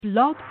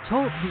Blog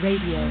Talk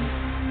Radio.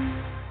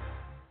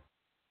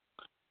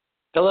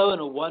 Hello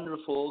and a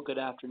wonderful good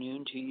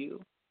afternoon to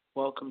you.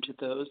 Welcome to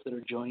those that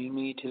are joining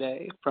me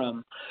today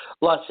from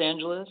Los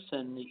Angeles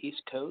and the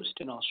East Coast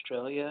in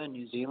Australia and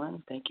New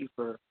Zealand. Thank you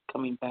for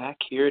coming back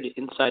here to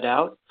Inside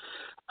Out.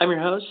 I'm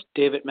your host,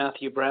 David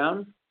Matthew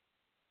Brown.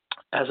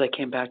 As I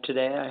came back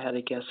today, I had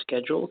a guest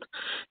scheduled.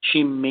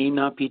 She may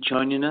not be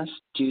joining us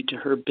due to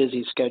her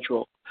busy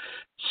schedule.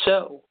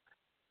 So,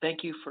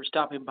 thank you for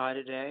stopping by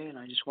today, and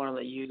I just want to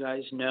let you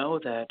guys know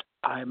that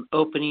I'm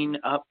opening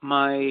up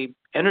my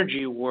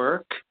energy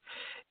work,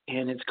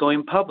 and it's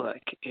going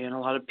public. And a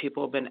lot of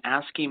people have been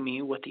asking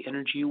me what the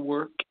energy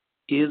work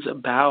is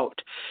about.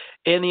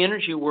 And the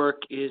energy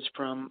work is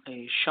from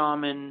a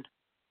shaman,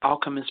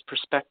 alchemist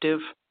perspective.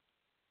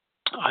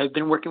 I've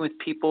been working with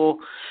people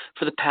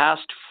for the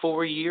past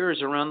 4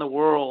 years around the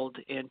world,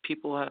 and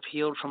people have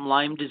healed from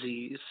Lyme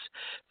disease,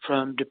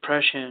 from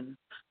depression,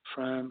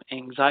 from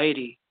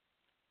anxiety,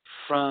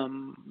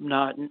 from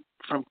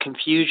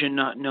confusion,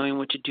 not knowing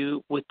what to do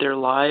with their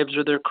lives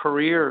or their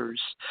careers.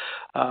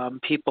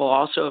 People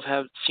also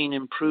have seen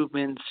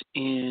improvements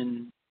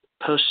in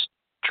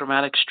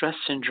post-traumatic stress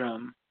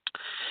syndrome,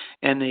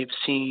 and they've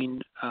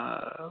seen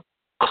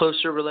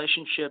closer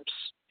relationships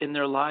in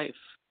their life.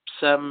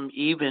 Some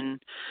even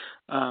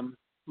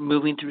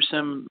moving through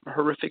some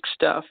horrific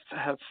stuff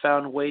have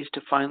found ways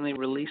to finally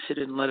release it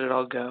and let it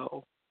all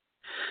go.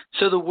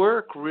 So the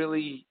work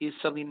really is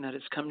something that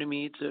has come to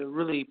me. It's a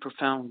really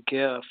profound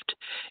gift.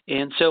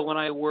 And so when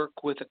I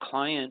work with a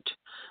client,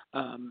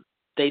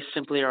 they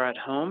simply are at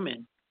home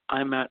and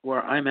I'm at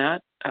where I'm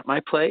at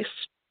my place.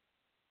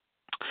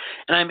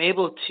 And I'm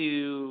able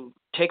to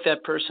take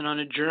that person on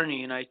a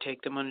journey, and I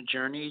take them on a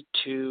journey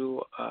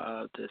to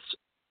this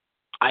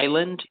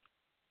island.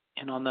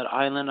 And on that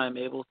island, I'm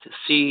able to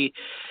see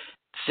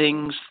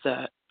things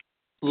that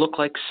look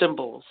like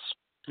symbols.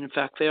 In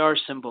fact, they are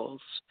symbols.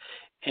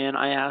 And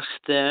I asked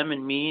them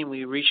and me, and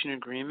we reached an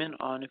agreement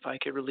on if I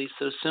could release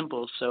those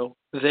symbols. So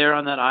there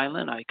on that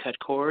island, I cut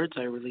cords,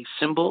 I release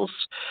symbols.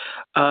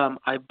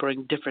 I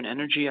bring different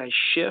energy. I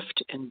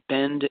shift and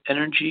bend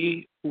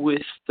energy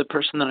with the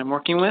person that I'm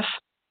working with.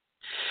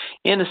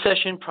 And the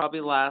session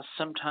probably lasts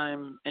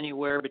sometime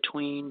anywhere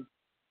between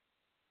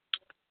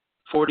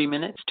 40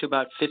 minutes to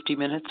about 50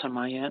 minutes on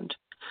my end.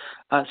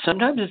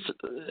 Sometimes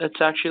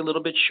it's actually a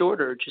little bit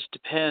shorter. It just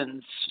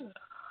depends.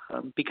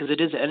 Because it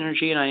is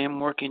energy and I am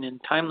working in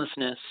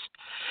timelessness.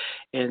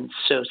 And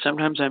so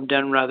sometimes I'm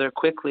done rather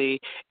quickly,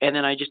 and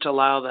then I just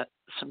allow that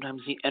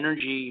sometimes the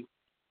energy,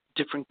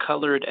 different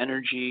colored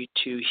energy,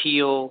 to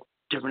heal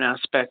different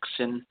aspects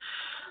and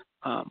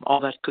all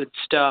that good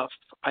stuff.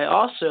 I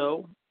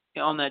also,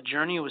 on that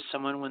journey with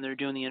someone when they're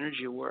doing the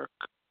energy work,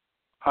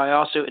 I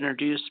also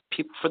introduce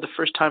people for the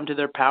first time to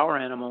their power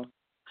animal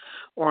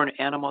or an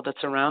animal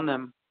that's around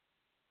them.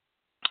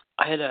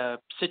 I had a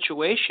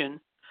situation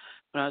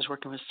when I was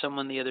working with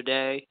someone the other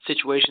day.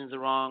 Situation is the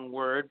wrong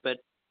word, but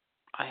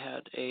I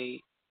had a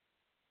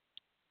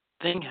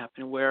thing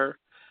happen where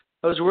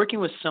I was working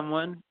with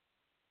someone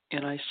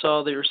and I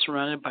saw they were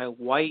surrounded by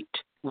white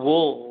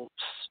wolves.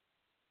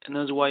 And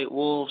those white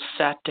wolves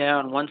sat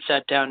down. One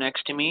sat down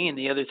next to me and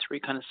the other three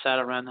kind of sat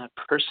around that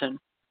person.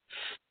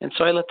 And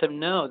so I let them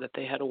know that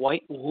they had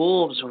white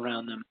wolves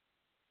around them.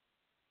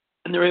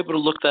 And they're able to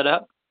look that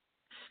up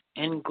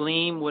and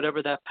glean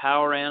whatever that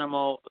power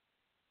animal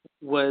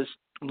was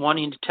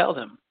wanting to tell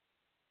them.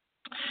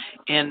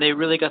 And they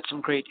really got some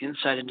great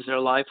insight into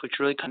their life, which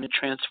really kind of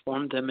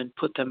transformed them and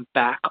put them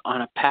back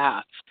on a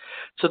path.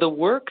 So the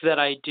work that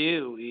I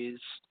do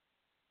is,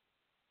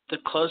 the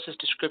closest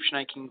description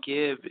I can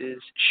give is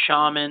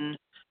shaman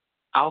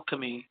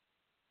alchemy,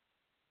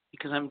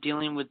 because I'm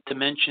dealing with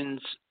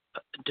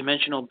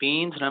dimensional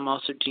beings, and I'm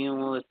also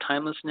dealing with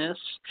timelessness,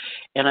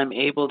 and I'm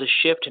able to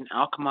shift and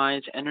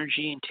alchemize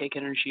energy and take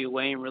energy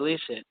away and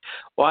release it.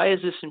 Why is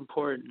this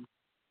important?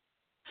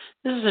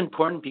 This is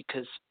important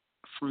because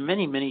for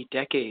many, many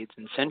decades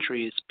and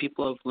centuries,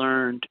 people have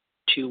learned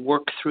to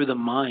work through the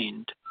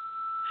mind.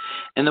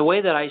 And the way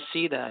that I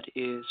see that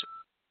is,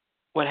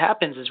 what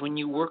happens is when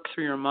you work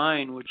through your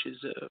mind, which is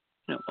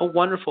a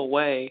wonderful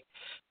way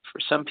for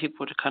some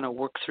people to kind of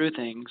work through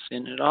things,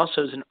 and it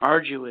also is an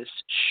arduous,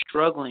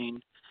 struggling,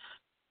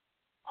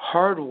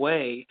 hard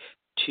way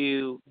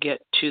to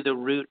get to the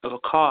root of a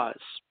cause.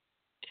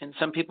 And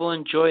some people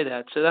enjoy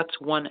that. So that's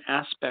one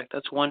aspect.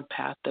 That's one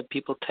path that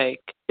people take.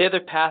 The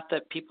other path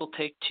that people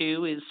take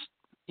too is,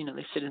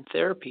 they sit in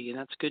therapy, and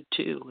that's good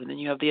too. And then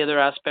you have the other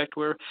aspect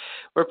where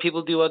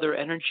people do other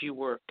energy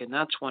work, and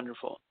that's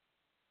wonderful.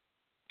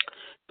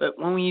 But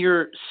when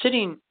you're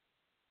sitting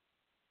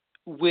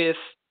with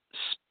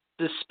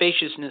this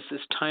spaciousness,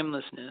 this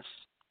timelessness,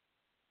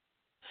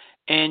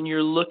 and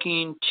you're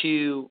looking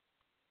to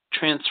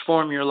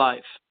transform your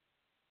life,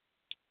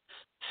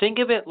 think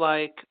of it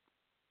like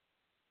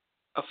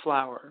a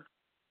flower.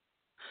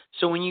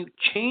 So when you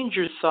change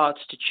your thoughts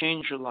to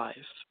change your life,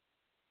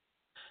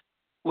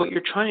 what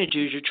you're trying to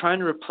do is you're trying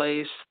to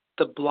replace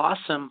the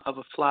blossom of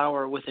a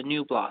flower with a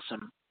new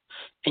blossom,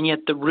 and yet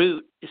the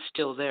root is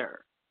still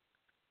there.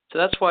 So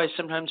that's why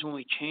sometimes when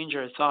we change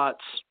our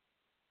thoughts,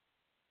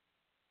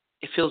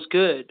 it feels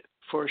good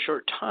for a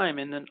short time,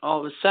 and then all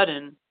of a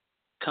sudden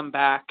come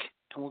back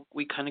and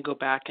we kind of go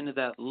back into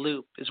that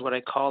loop, is what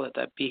I call it,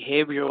 that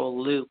behavioral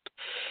loop.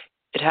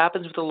 It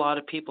happens with a lot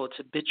of people. It's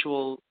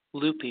habitual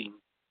looping,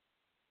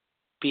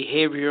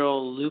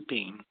 behavioral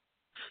looping,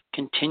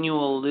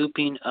 continual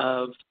looping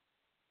of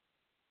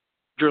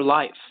your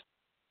life.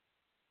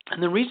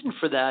 And the reason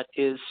for that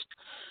is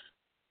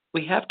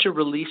we have to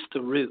release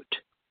the root.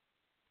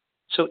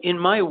 So in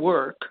my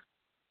work,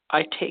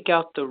 I take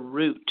out the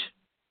root.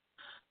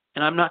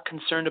 And I'm not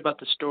concerned about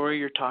the story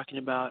you're talking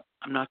about.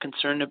 I'm not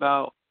concerned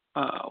about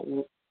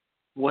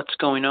what's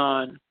going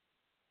on.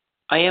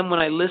 I am when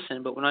I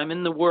listen, but when I'm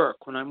in the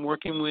work, when I'm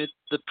working with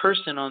the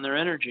person on their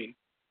energy,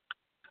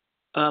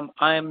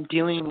 I'm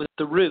dealing with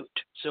the root.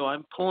 So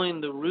I'm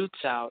pulling the roots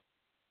out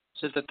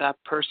so that that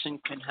person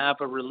can have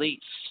a release.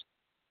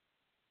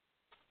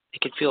 They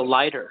can feel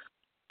lighter.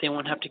 They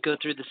won't have to go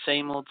through the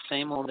same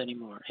old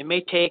anymore. It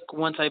may take,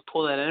 once I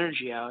pull that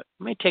energy out,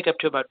 it may take up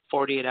to about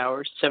 48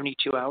 hours,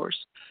 72 hours.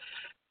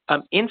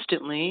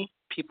 Instantly,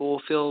 people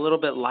will feel a little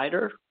bit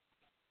lighter.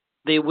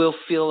 They will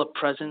feel a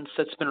presence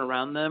that's been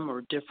around them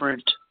or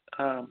different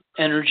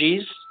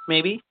energies,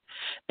 maybe.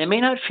 They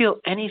may not feel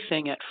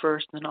anything at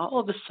first, and then all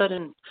of a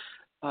sudden,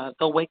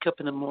 they'll wake up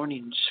in the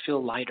morning and just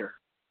feel lighter.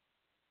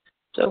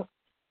 So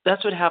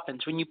that's what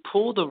happens. When you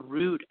pull the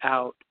root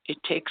out, it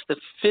takes the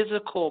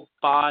physical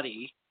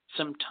body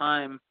some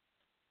time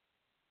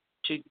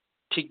to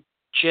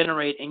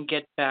generate and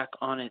get back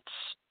on its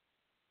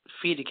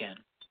feet again.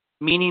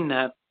 Meaning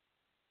that,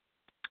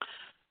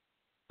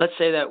 let's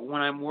say that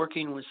when I'm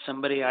working with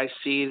somebody, I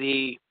see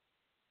the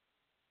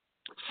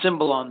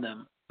symbol on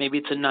them. Maybe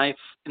it's a knife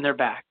in their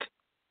back.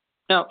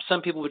 Now,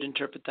 some people would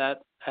interpret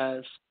that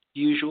as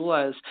usual,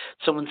 as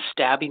someone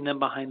stabbing them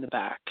behind the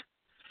back.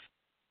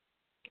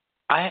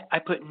 I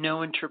put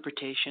no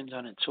interpretations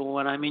on it. So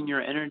when I'm in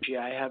your energy,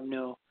 I have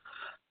no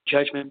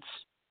judgments.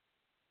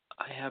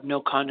 I have no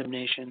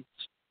condemnations.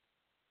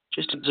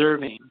 Just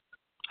observing.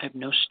 I have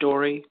no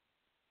story.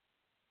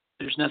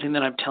 There's nothing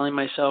that I'm telling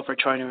myself or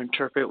trying to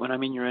interpret when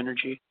I'm in your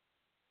energy.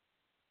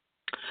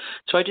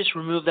 So I just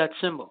remove that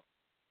symbol.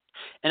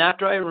 And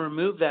after I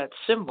remove that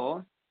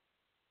symbol,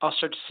 I'll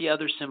start to see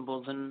other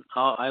symbols, and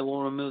I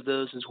will remove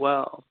those as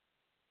well.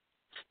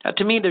 Now,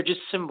 to me, they're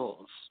just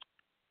symbols.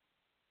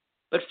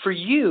 But for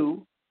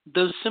you,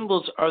 those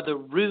symbols are the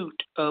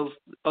root of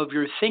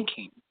your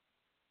thinking.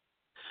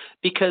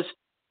 Because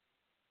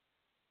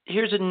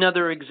here's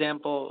another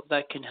example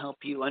that can help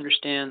you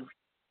understand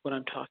what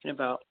I'm talking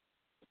about.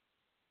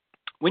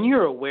 When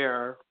you're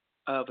aware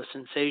of a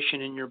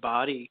sensation in your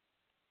body,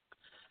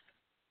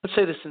 let's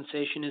say the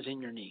sensation is in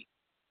your knee.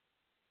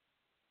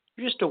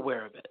 You're just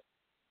aware of it.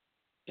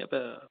 You have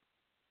a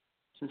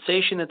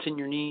sensation that's in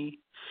your knee.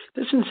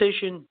 This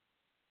sensation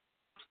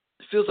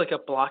feels like a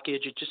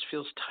blockage. It just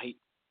feels tight.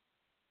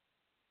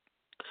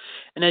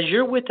 And as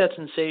you're with that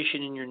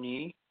sensation in your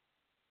knee,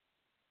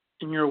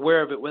 and you're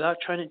aware of it without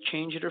trying to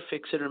change it or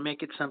fix it or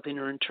make it something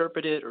or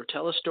interpret it or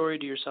tell a story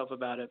to yourself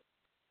about it,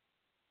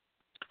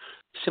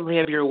 simply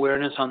have your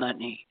awareness on that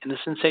knee and the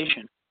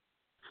sensation.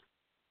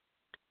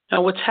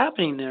 Now, what's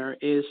happening there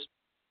is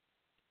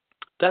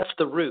that's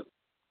the root,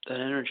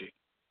 that energy.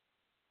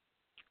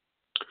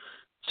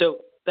 So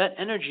that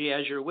energy,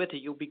 as you're with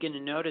it, you'll begin to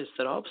notice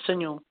that all of a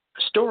sudden a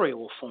story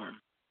will form.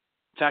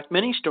 In fact,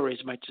 many stories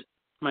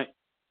might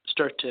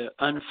start to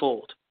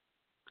unfold.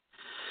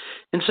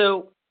 And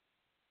so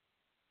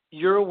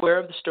you're aware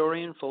of the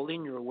story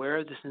unfolding. You're aware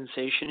of the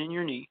sensation in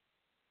your knee.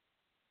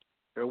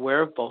 You're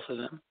aware of both of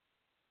them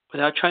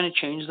without trying to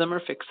change them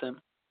or fix them.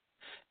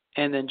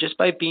 And then just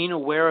by being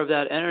aware of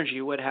that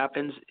energy, what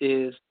happens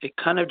is it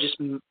kind of just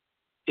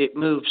it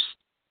moves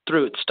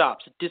through. It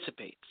stops. It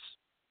dissipates.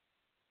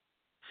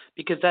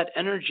 Because that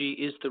energy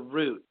is the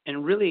root.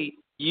 And really,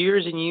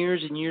 years and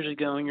years and years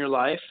ago in your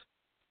life,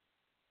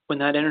 when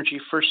that energy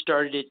first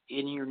started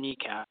in your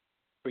kneecap,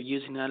 we're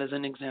using that as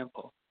an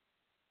example,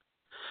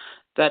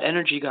 that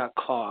energy got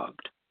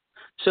clogged.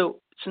 So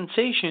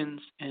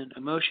sensations and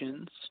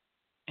emotions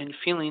and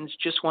feelings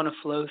just want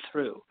to flow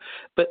through.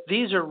 But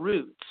these are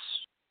roots.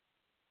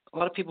 A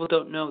lot of people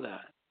don't know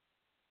that.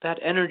 That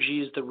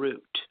energy is the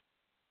root.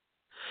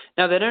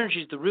 Now, that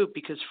energy is the root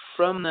because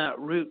from that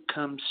root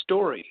comes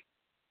story.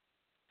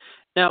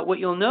 Now, what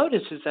you'll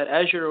notice is that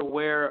as you're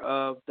aware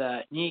of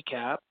that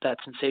kneecap, that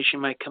sensation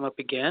might come up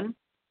again.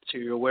 So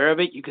you're aware of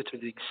it. You go through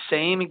the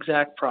same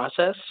exact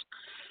process.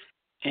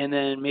 And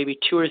then maybe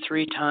 2 or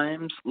 3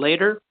 times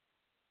later,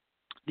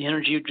 the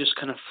energy would just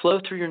kind of flow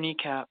through your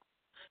kneecap,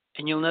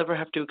 and you'll never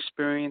have to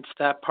experience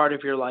that part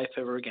of your life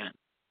ever again.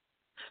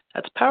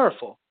 That's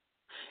powerful.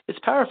 It's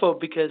powerful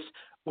because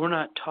we're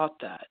not taught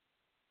that.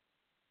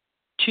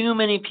 Too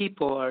many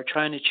people are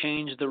trying to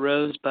change the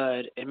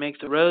rosebud and make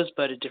the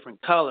rosebud a different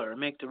color, or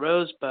make the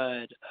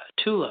rosebud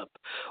a tulip,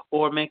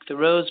 or make the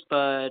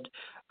rosebud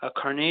a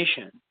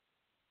carnation.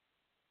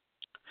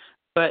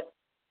 But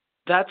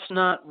that's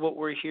not what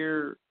we're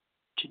here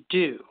to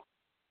do.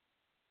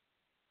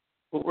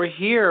 What we're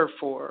here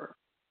for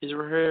is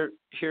we're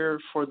here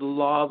for the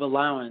law of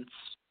allowance.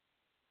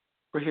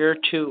 We're here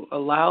to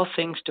allow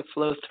things to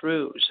flow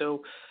through.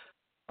 So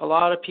a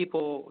lot of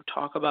people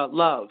talk about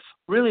love.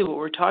 Really, what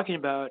we're talking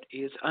about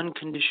is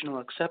unconditional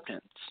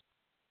acceptance.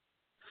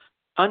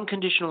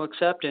 Unconditional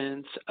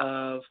acceptance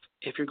of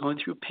if you're going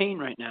through pain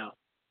right now,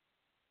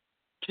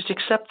 just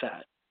accept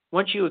that.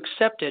 Once you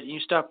accept it and you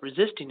stop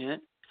resisting it,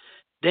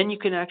 then you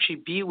can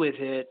actually be with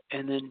it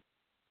and then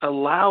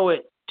allow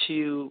it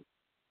to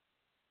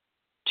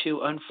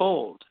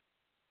unfold.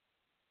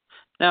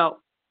 Now,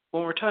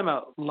 when we're talking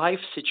about life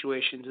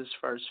situations as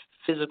far as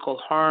physical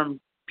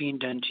harm being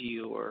done to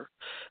you or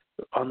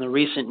on the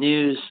recent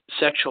news,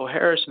 sexual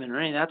harassment or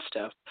any of that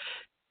stuff,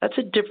 that's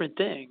a different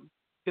thing.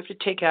 You have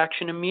to take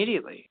action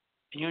immediately.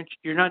 And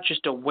you're not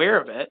just aware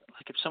of it.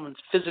 Like if someone's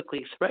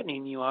physically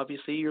threatening you,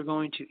 obviously, you're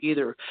going to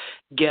either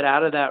get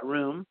out of that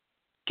room,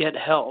 get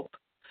help,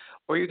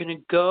 or you're going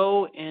to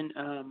go and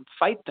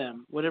fight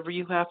them, whatever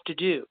you have to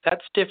do.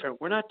 That's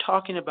different. We're not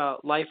talking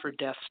about life or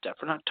death stuff.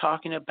 We're not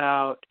talking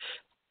about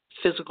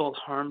physical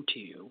harm to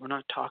you. We're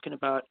not talking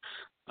about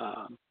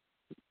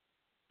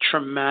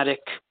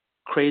traumatic,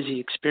 crazy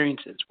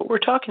experiences. What we're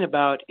talking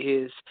about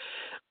is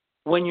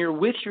when you're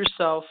with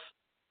yourself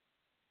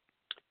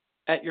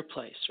at your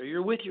place, or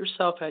you're with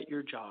yourself at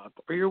your job,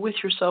 or you're with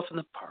yourself in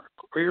the park,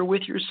 or you're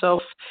with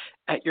yourself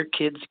at your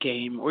kid's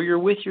game, or you're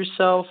with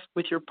yourself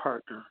with your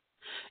partner,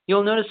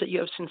 you'll notice that you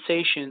have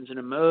sensations and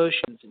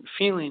emotions and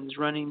feelings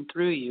running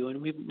through you,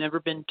 and we've never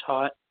been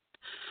taught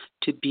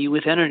to be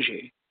with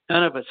energy.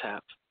 None of us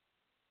have.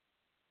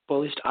 Well,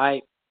 at least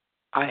I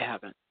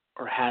haven't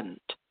or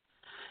hadn't.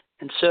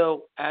 And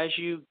so as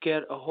you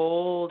get a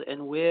hold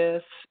and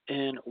with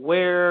and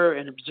aware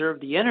and observe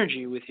the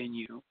energy within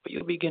you, what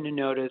you'll begin to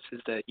notice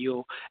is that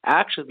you'll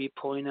actually be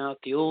pulling out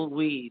the old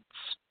weeds.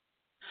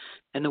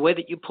 And the way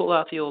that you pull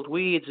out the old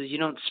weeds is you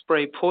don't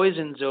spray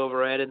poisons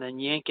over it and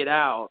then yank it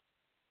out,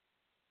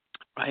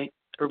 right?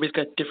 Everybody's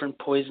got different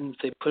poisons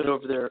they put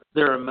over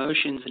their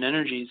emotions and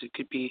energies. It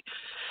could be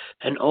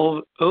an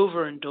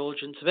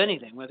overindulgence of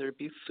anything, whether it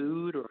be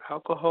food or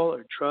alcohol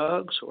or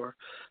drugs or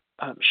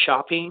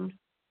shopping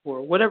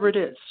or whatever it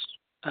is.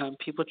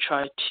 People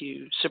try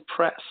to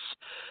suppress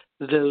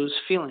those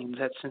feelings,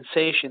 that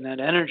sensation, that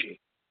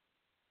energy.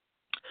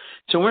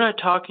 So we're not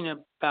talking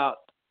about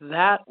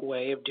that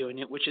way of doing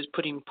it, which is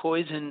putting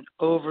poison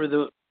over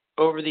the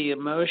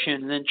emotion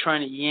and then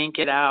trying to yank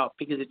it out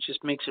because it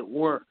just makes it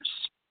worse.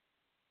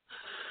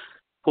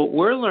 What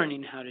we're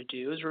learning how to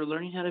do is we're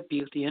learning how to be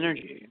with the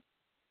energy.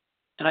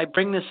 And I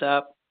bring this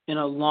up in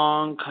a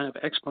long kind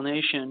of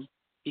explanation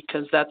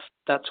because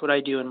that's what I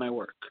do in my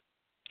work.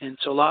 And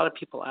so a lot of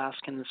people ask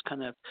in this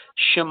kind of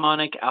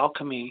shamanic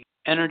alchemy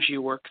energy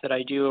work that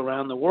I do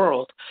around the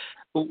world,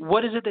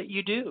 what is it that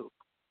you do?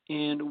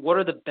 And what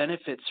are the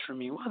benefits for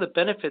me? Well, the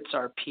benefits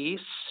are peace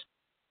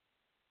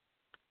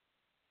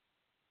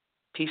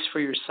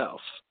for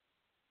yourself,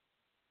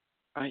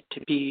 right?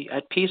 To be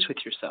at peace with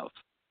yourself,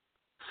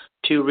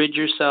 to rid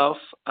yourself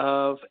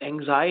of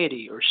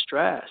anxiety or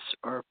stress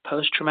or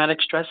post-traumatic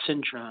stress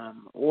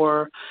syndrome,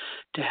 or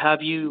to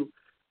have you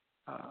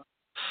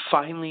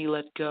finally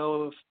let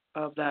go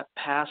of that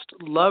past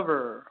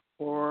lover,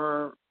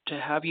 or to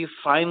have you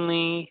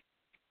finally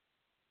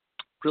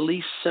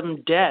release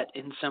some debt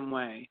in some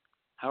way,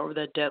 however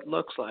that debt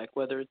looks like,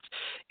 whether it's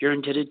you're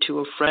indebted to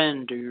a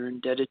friend or you're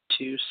indebted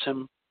to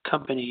some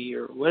company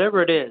or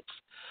whatever it is.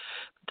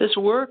 This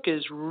work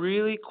is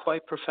really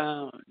quite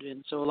profound.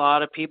 And so a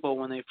lot of people,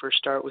 when they first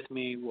start with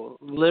me, will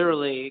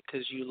literally,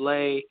 because you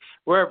lay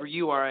wherever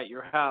you are at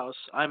your house,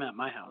 I'm at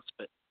my house,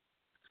 but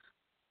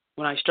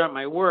when I start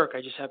my work,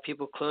 I just have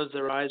people close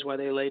their eyes while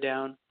they lay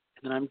down,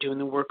 and then I'm doing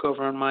the work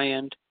over on my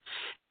end.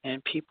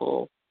 And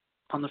people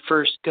on the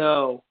first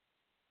go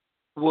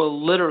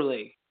will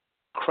literally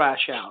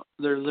crash out.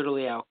 They're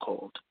literally out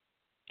cold.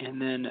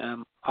 And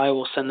then I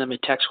will send them a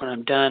text when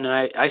I'm done,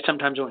 and I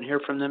sometimes won't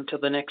hear from them till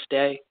the next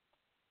day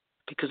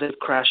because they've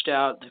crashed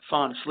out, they've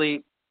fallen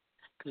asleep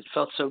because it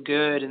felt so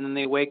good, and then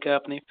they wake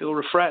up and they feel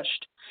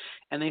refreshed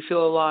and they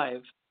feel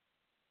alive.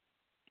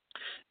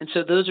 And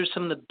so those are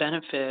some of the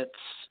benefits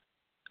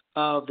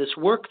of this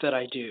work that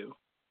I do,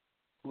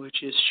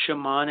 which is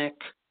shamanic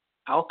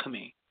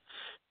alchemy,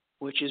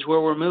 which is where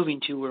we're moving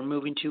to. We're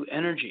moving to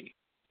energy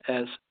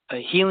as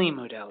a healing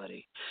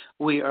modality.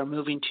 We are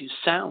moving to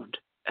sound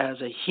as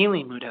a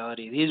healing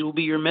modality. These will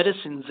be your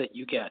medicines that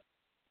you get.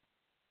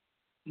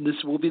 This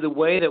will be the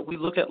way that we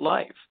look at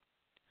life.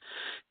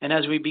 And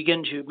as we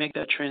begin to make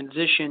that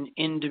transition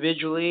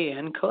individually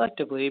and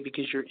collectively,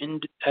 because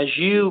as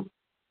you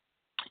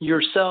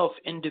yourself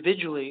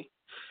individually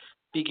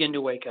begin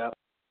to wake up,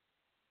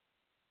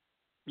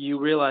 you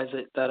realize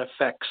that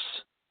affects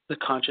the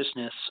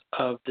consciousness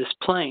of this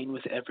plane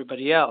with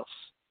everybody else.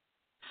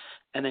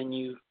 And then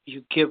you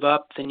give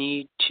up the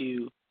need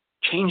to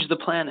change the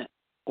planet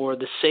or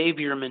the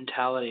savior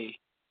mentality.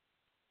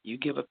 You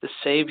give up the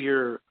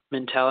savior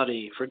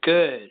mentality for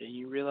good, and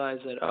you realize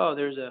that,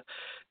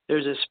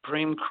 there's a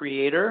supreme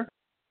creator,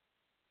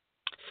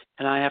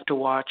 and I have to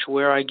watch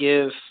where I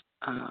give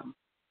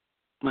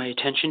my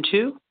attention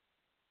to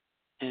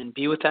and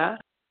be with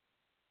that.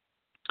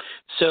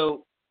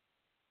 So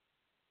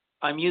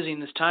I'm using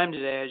this time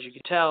today, as you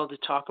can tell, to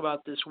talk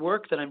about this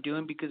work that I'm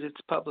doing because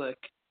it's public.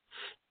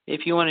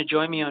 If you want to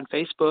join me on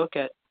Facebook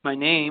at my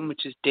name,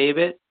 which is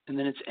David, and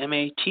then it's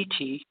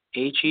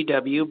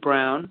Matthew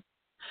Brown,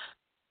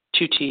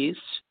 2 T's.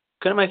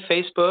 Go to my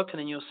Facebook, and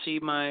then you'll see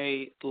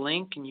my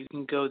link, and you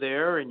can go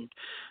there, and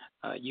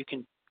you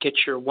can get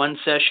your 1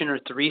 session or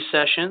 3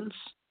 sessions.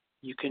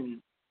 You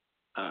can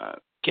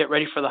get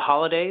ready for the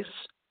holidays,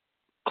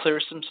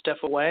 clear some stuff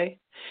away.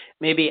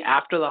 Maybe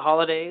after the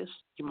holidays,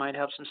 you might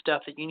have some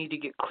stuff that you need to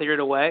get cleared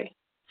away.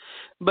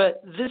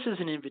 But this is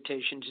an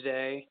invitation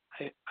today.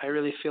 I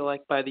really feel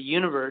like by the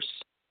universe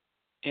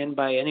and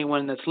by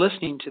anyone that's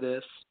listening to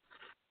this,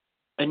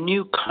 a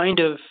new kind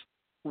of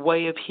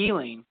way of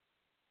healing,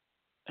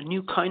 a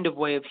new kind of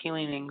way of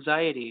healing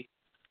anxiety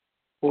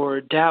or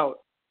doubt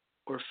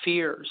or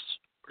fears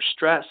or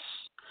stress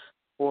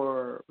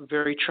or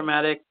very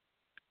traumatic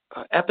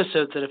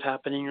episodes that have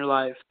happened in your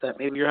life that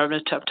maybe you're having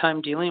a tough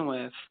time dealing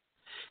with.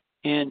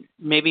 And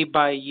maybe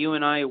by you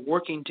and I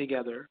working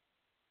together,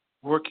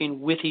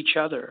 working with each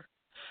other,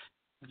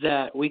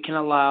 that we can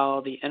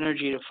allow the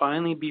energy to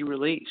finally be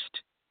released,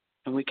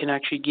 and we can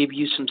actually give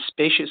you some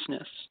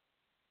spaciousness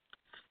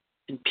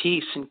and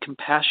peace and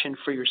compassion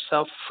for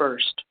yourself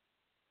first,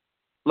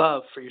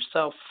 love for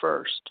yourself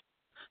first,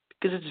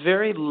 because it's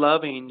very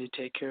loving to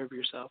take care of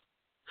yourself.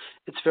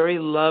 It's very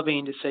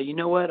loving to say, you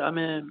know what, I'm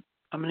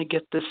gonna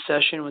get this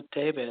session with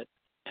David,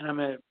 and I'm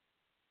gonna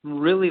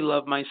really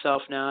love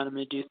myself now, and I'm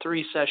gonna do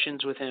 3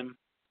 sessions with him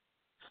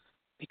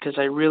because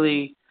I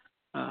really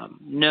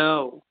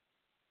know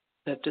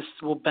that this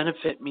will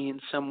benefit me in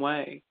some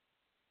way.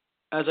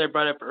 As I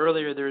brought up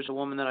earlier, there's a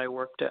woman that I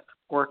worked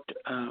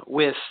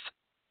with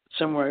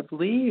somewhere, I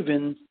believe,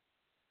 in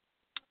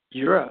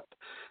Europe.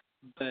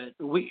 But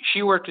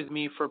she worked with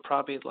me for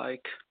probably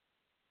like,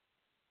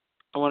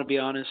 I want to be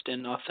honest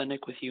and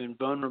authentic with you and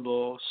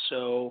vulnerable,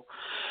 so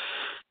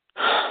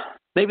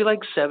maybe like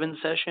 7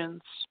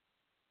 sessions,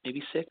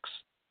 maybe 6.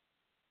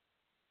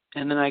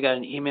 And then I got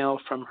an email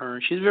from her,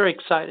 and she's very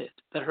excited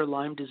that her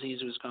Lyme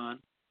disease was gone.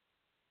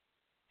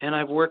 And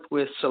I've worked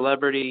with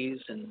celebrities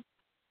and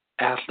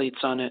athletes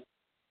on it.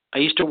 I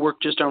used to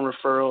work just on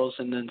referrals,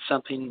 and then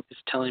something is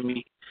telling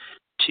me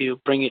to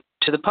bring it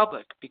to the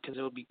public because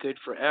it will be good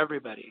for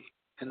everybody,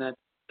 and that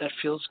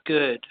feels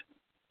good.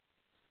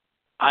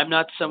 I'm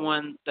not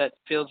someone that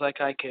feels like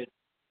I could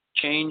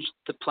change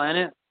the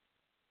planet.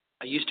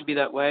 I used to be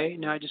that way.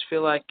 Now I just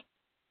feel like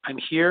I'm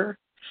here,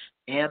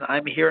 and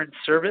I'm here in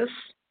service,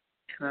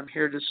 and I'm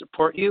here to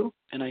support you,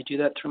 and I do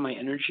that through my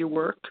energy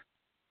work.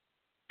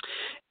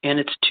 And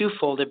it's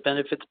twofold. It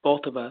benefits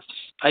both of us.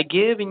 I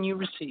give and you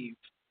receive.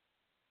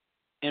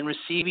 And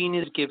receiving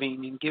is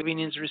giving, and giving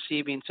is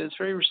receiving. So it's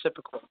very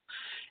reciprocal.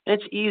 And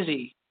it's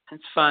easy.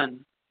 It's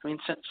fun. I mean,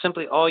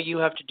 simply all you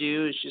have to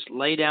do is just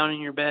lay down in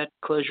your bed,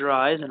 close your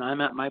eyes, and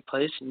I'm at my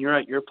place, and you're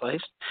at your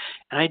place.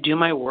 And I do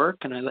my work,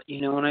 and I let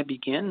you know when I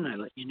begin, and I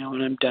let you know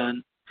when I'm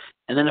done.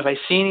 And then if I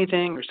see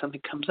anything or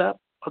something comes up,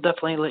 I'll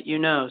definitely let you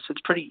know. So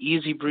it's pretty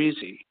easy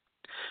breezy.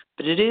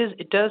 But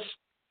it does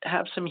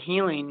have some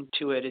healing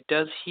to it. It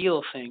does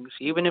heal things,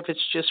 even if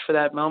it's just for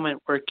that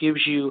moment where it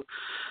gives you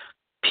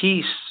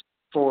peace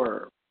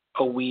for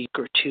a week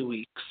or 2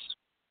 weeks,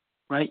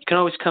 right? You can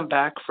always come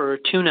back for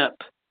a tune-up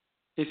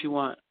if you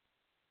want.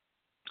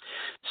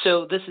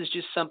 So this is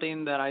just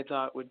something that I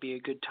thought would be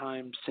a good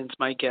time, since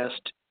my guest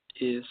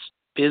is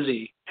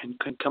busy and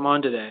couldn't come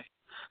on today,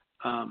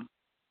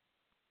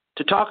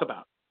 to talk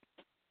about.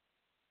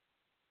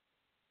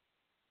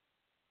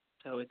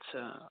 So it's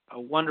a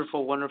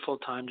wonderful, wonderful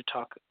time to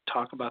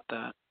talk about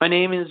that. My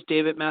name is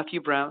David Matthew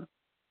Brown.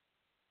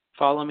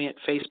 Follow me at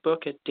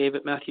Facebook at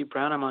David Matthew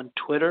Brown. I'm on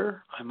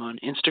Twitter. I'm on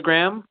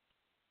Instagram.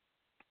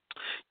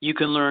 You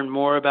can learn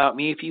more about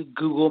me if you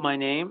Google my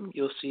name.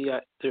 You'll see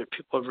there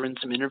people have written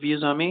some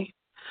interviews on me.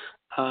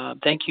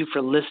 Thank you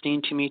for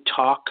listening to me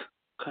talk,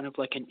 kind of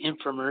like an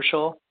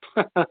infomercial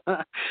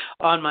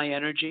on my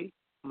energy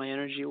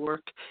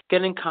work.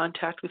 Get in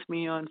contact with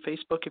me on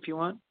Facebook if you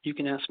want. You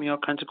can ask me all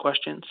kinds of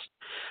questions.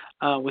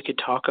 We could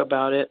talk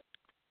about it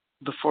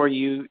before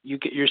you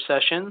get your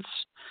sessions.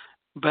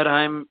 But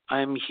I'm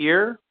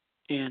here,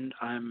 and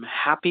I'm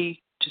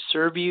happy to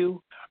serve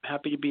you. I'm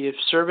happy to be of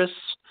service,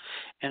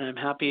 and I'm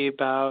happy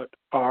about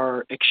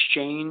our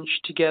exchange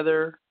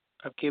together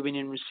of giving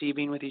and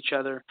receiving with each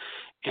other.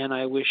 And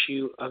I wish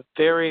you a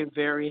very,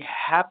 very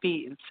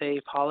happy and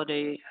safe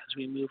holiday as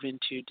we move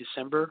into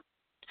December.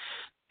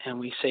 And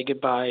we say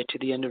goodbye to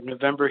the end of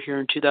November here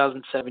in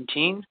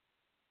 2017.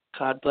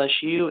 God bless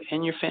you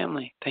and your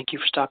family. Thank you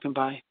for stopping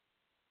by.